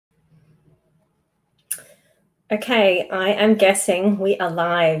Okay, I am guessing we are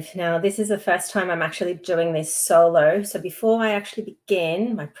live. Now, this is the first time I'm actually doing this solo. So before I actually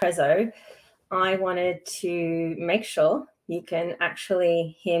begin my prezzo, I wanted to make sure you can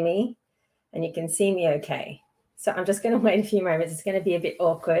actually hear me and you can see me okay. So I'm just going to wait a few moments. It's going to be a bit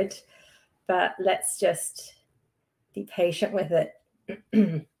awkward, but let's just be patient with it. We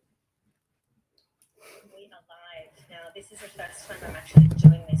are live. Now, this is the first time I'm actually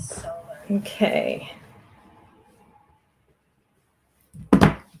doing this solo. Okay.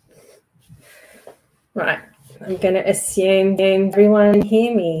 Right, I'm going to assume everyone can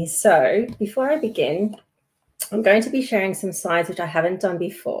hear me. So before I begin, I'm going to be sharing some slides which I haven't done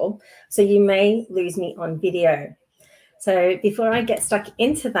before, so you may lose me on video. So before I get stuck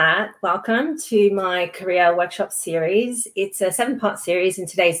into that, welcome to my career workshop series. It's a 7-part series and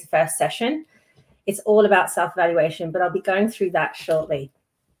today's the first session. It's all about self-evaluation, but I'll be going through that shortly.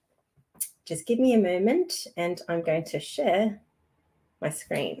 Just give me a moment and I'm going to share my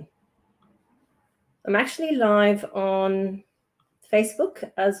screen. I'm actually live on Facebook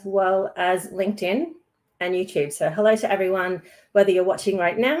as well as LinkedIn and YouTube. So hello to everyone, whether you're watching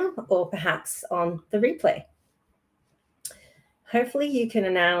right now or perhaps on the replay. Hopefully you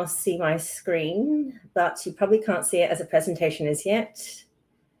can now see my screen, but you probably can't see it as a presentation as yet,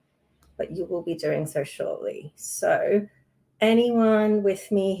 but you will be doing so shortly. So anyone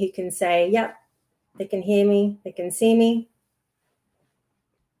with me who can say, yep, they can hear me, they can see me?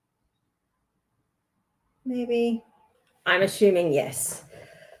 Maybe. I'm assuming yes.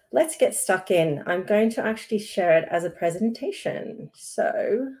 Let's get stuck in. I'm going to actually share it as a presentation.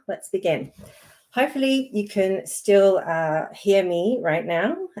 So let's begin. Hopefully you can still hear me right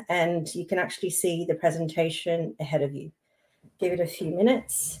now and you can actually see the presentation ahead of you. Give it a few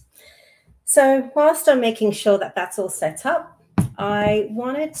minutes. So whilst I'm making sure that that's all set up, I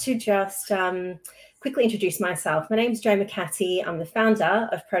wanted to just quickly introduce myself. My name is Jo McCatty. I'm the founder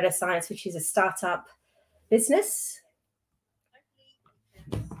of Proto Science, which is a startup business.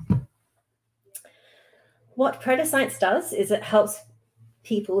 What Proto Science does is it helps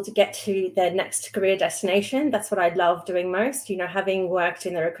people to get to their next career destination. That's what I love doing most. You know, having worked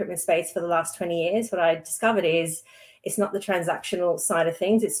in the recruitment space for the last 20 years, what I discovered is it's not the transactional side of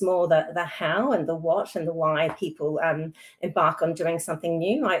things. It's more the how and the what and the why people embark on doing something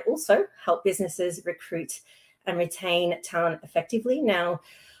new. I also help businesses recruit and retain talent effectively. Now,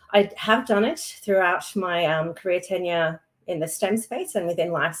 I have done it throughout my career tenure in the STEM space and within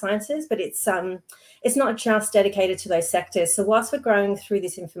life sciences, but it's not just dedicated to those sectors. So whilst we're growing through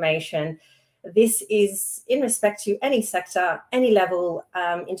this information, this is in respect to any sector, any level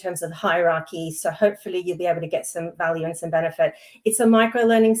in terms of hierarchy. So hopefully you'll be able to get some value and some benefit. It's a micro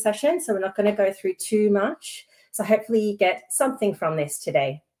learning session, so we're not going to go through too much. So hopefully you get something from this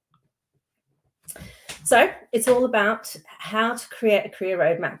today. So it's all about how to create a career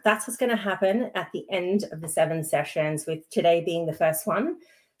roadmap. That's what's going to happen at the end of the 7 sessions, with today being the first one.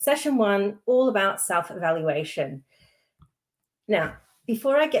 Session 1, all about self-evaluation. Now,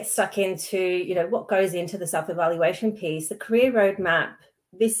 before I get stuck into, what goes into the self-evaluation piece, the career roadmap,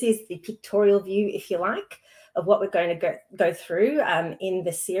 this is the pictorial view, if you like, of what we're going to go through in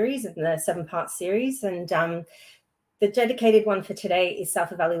the series, in the 7-part series. And the dedicated one for today is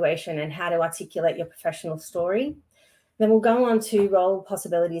self-evaluation and how to articulate your professional story. Then we'll go on to role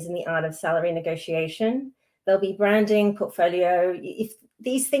possibilities in the art of salary negotiation. There'll be branding, portfolio. If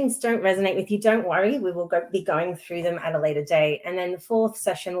these things don't resonate with you, don't worry. We will be going through them at a later date. And then the 4th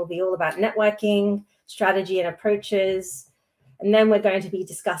session will be all about networking, strategy and approaches. And then we're going to be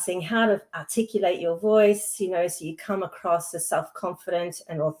discussing how to articulate your voice, so you come across as self-confident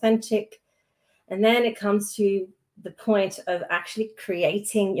and authentic. And then it comes to the point of actually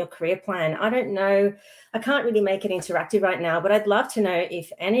creating your career plan. I don't know, I can't really make it interactive right now, but I'd love to know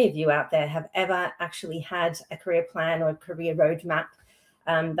if any of you out there have ever actually had a career plan or a career roadmap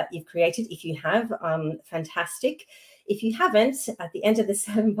that you've created. If you have, fantastic. If you haven't, at the end of the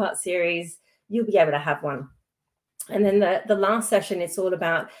 7-part series, you'll be able to have one. And then the last session, it's all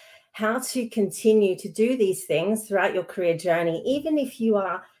about how to continue to do these things throughout your career journey. Even if you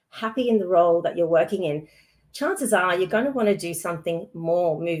are happy in the role that you're working in, chances are you're going to want to do something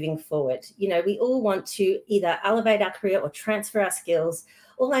more moving forward. We all want to either elevate our career or transfer our skills.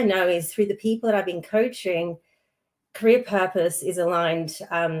 All I know is through the people that I've been coaching, career purpose is aligned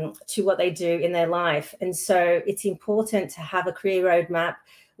to what they do in their life. And so it's important to have a career roadmap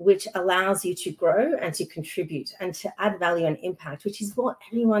which allows you to grow and to contribute and to add value and impact, which is what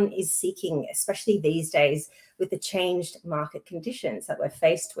everyone is seeking, especially these days with the changed market conditions that we're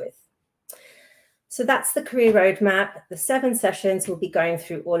faced with. So that's the career roadmap. The 7 sessions will be going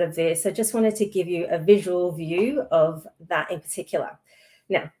through all of this. I just wanted to give you a visual view of that in particular.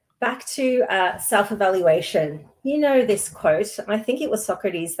 Now, back to self-evaluation. You know this quote, I think it was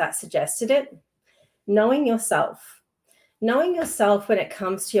Socrates that suggested it. Knowing yourself. Knowing yourself when it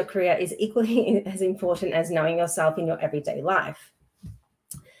comes to your career is equally as important as knowing yourself in your everyday life.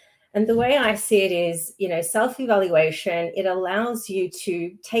 And the way I see it is, self-evaluation, it allows you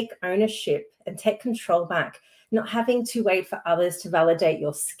to take ownership and take control back, not having to wait for others to validate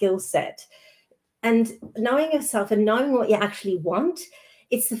your skill set. And knowing yourself and knowing what you actually want,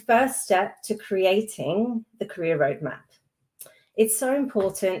 it's the first step to creating the career roadmap. It's so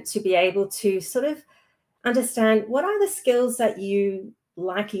important to be able to sort of understand what are the skills that you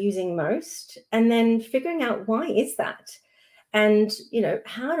like using most, and then figuring out why is that? And,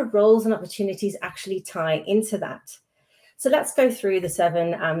 how do roles and opportunities actually tie into that? So let's go through the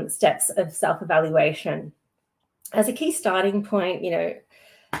 7 steps of self-evaluation. As a key starting point,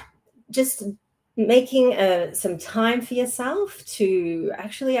 just making some time for yourself to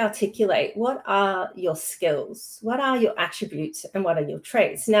actually articulate what are your skills, what are your attributes, and what are your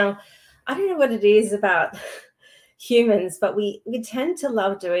traits. Now, I don't know what it is about humans, but we tend to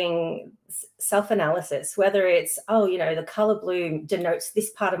love doing self-analysis, whether it's, the color blue denotes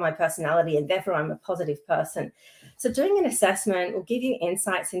this part of my personality and therefore I'm a positive person. So doing an assessment will give you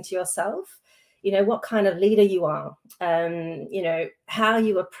insights into yourself, what kind of leader you are, how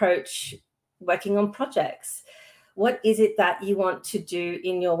you approach working on projects. What is it that you want to do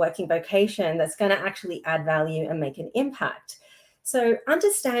in your working vocation that's going to actually add value and make an impact? So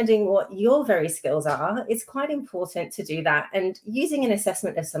understanding what your very skills are, it's quite important to do that. And using an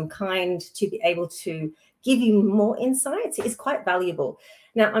assessment of some kind to be able to give you more insights is quite valuable.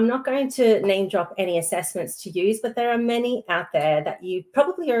 Now, I'm not going to name drop any assessments to use, but there are many out there that you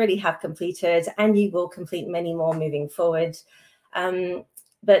probably already have completed, and you will complete many more moving forward.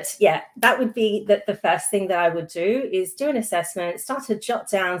 But yeah, that would be the first thing that I would do, is do an assessment, start to jot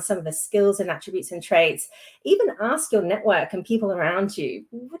down some of the skills and attributes and traits, even ask your network and people around you,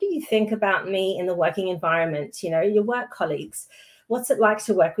 what do you think about me in the working environment? Your work colleagues, what's it like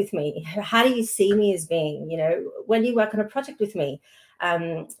to work with me? How do you see me as being, when you work on a project with me?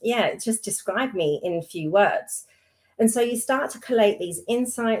 Just describe me in a few words. And so you start to collate these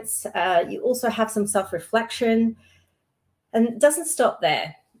insights. You also have some self-reflection. And it doesn't stop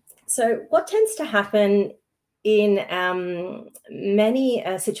there. So what tends to happen in many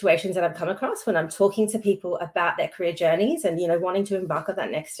situations that I've come across when I'm talking to people about their career journeys and, wanting to embark on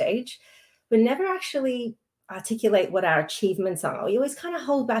that next stage, we never actually articulate what our achievements are. We always kind of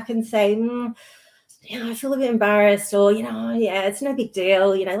hold back and say, I feel a bit embarrassed, or, it's no big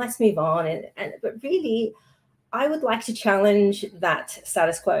deal, let's move on. But really, I would like to challenge that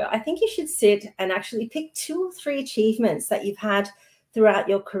status quo. I think you should sit and actually pick 2 or 3 achievements that you've had throughout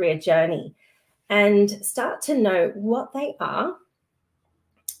your career journey and start to know what they are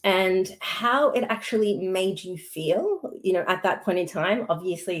and how it actually made you feel, at that point in time.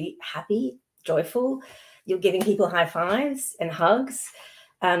 Obviously happy, joyful, you're giving people high fives and hugs.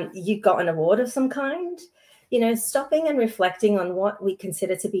 You got an award of some kind. Stopping and reflecting on what we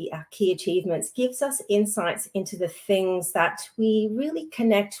consider to be our key achievements gives us insights into the things that we really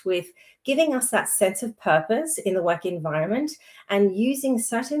connect with, giving us that sense of purpose in the work environment and using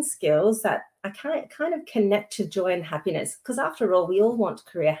certain skills that are kind of connect to joy and happiness. Because after all, we all want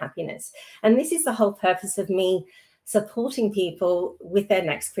career happiness. And this is the whole purpose of me supporting people with their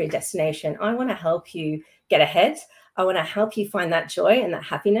next career destination. I want to help you get ahead. I want to help you find that joy and that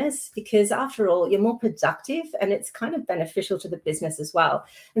happiness, because after all, you're more productive and it's kind of beneficial to the business as well.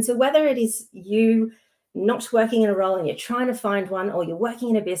 And so whether it is you not working in a role and you're trying to find one, or you're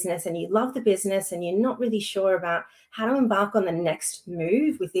working in a business and you love the business and you're not really sure about how to embark on the next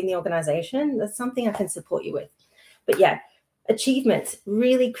move within the organization, that's something I can support you with. But yeah, achievements,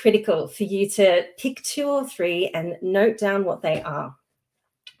 really critical for you to pick 2 or 3 and note down what they are.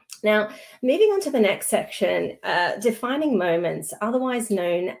 Now, moving on to the next section, defining moments, otherwise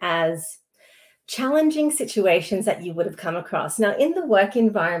known as challenging situations that you would have come across. Now, in the work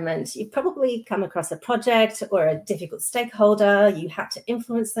environment, you've probably come across a project or a difficult stakeholder. You had to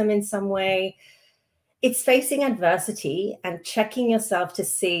influence them in some way. It's facing adversity and checking yourself to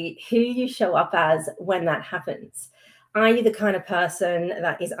see who you show up as when that happens. Are you the kind of person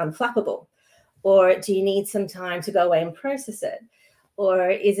that is unflappable? Or do you need some time to go away and process it?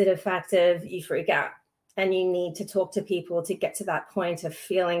 Or is it a fact of you freak out and you need to talk to people to get to that point of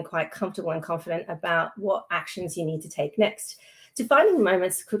feeling quite comfortable and confident about what actions you need to take next? Defining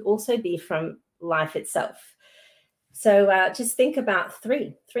moments could also be from life itself. So just think about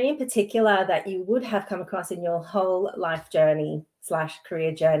three in particular that you would have come across in your whole life journey /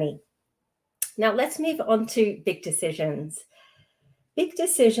 career journey. Now let's move on to big decisions. Big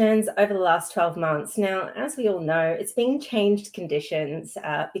decisions over the last 12 months. Now, as we all know, it's been changed conditions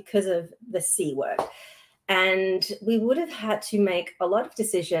because of the C word. And we would have had to make a lot of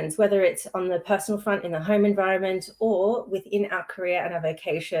decisions, whether it's on the personal front in the home environment or within our career and our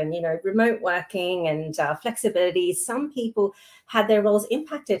vocation, remote working and flexibility. Some people had their roles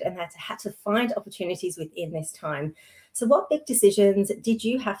impacted and had to find opportunities within this time. So what big decisions did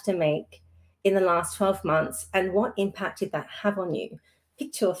you have to make in the last 12 months, and what impact did that have on you?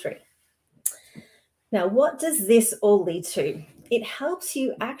 Pick 2 or 3. Now, what does this all lead to? It helps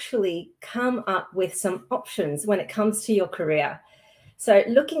you actually come up with some options when it comes to your career. So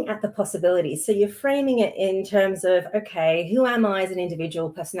looking at the possibilities. So you're framing it in terms of, okay, who am I as an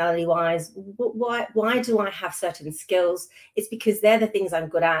individual, personality-wise? Why do I have certain skills? It's because they're the things I'm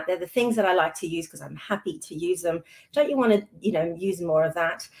good at. They're the things that I like to use because I'm happy to use them. Don't you want to, use more of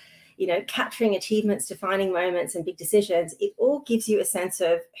that? Capturing achievements, defining moments, and big decisions. It all gives you a sense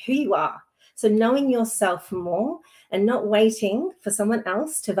of who you are. So knowing yourself more and not waiting for someone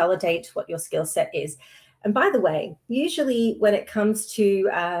else to validate what your skill set is. And by the way, usually when it comes to,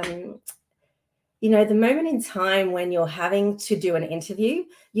 the moment in time when you're having to do an interview,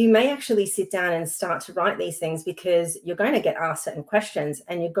 you may actually sit down and start to write these things because you're going to get asked certain questions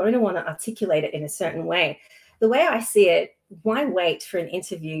and you're going to want to articulate it in a certain way. The way I see it, why wait for an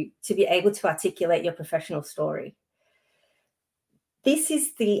interview to be able to articulate your professional story? This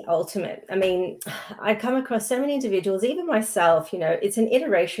is the ultimate. I mean, I come across so many individuals, even myself, it's an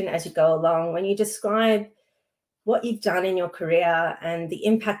iteration as you go along. When you describe what you've done in your career and the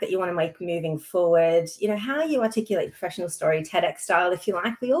impact that you want to make moving forward, how you articulate professional story, TEDx style, if you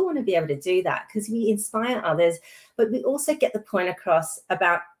like, we all want to be able to do that because we inspire others, but we also get the point across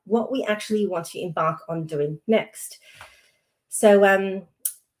about what we actually want to embark on doing next. So,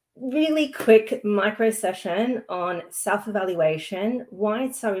 really quick micro session on self-evaluation, why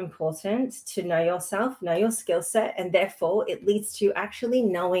it's so important to know yourself, know your skill set, and therefore it leads to actually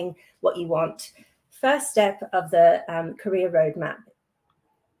knowing what you want. First step of the career roadmap.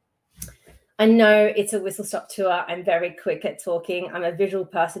 I know it's a whistle-stop tour. I'm very quick at talking. I'm a visual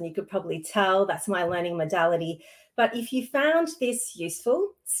person. You could probably tell that's my learning modality. But if you found this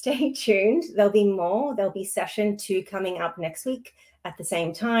useful, stay tuned. There'll be more. There'll be session 2 coming up next week at the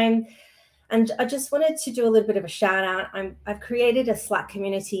same time. And I just wanted to do a little bit of a shout out. I've created a Slack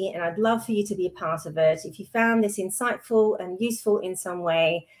community and I'd love for you to be a part of it. If you found this insightful and useful in some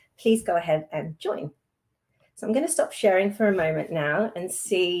way, please go ahead and join. So I'm going to stop sharing for a moment now and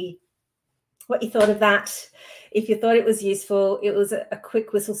see what you thought of that. If you thought it was useful, it was a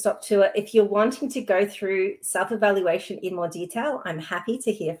quick whistle-stop tour. If you're wanting to go through self-evaluation in more detail, I'm happy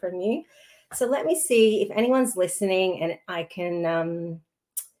to hear from you. So let me see if anyone's listening and I can,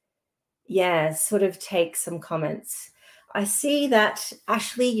 sort of take some comments. I see that,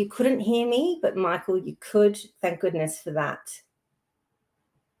 Ashley, you couldn't hear me, but Michael, you could. Thank goodness for that.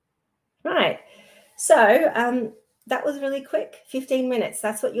 Right. So that was really quick, 15 minutes.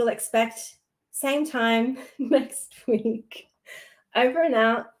 That's what you'll expect. Same time next week. Over and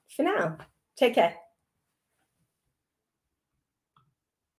out for now. Take care.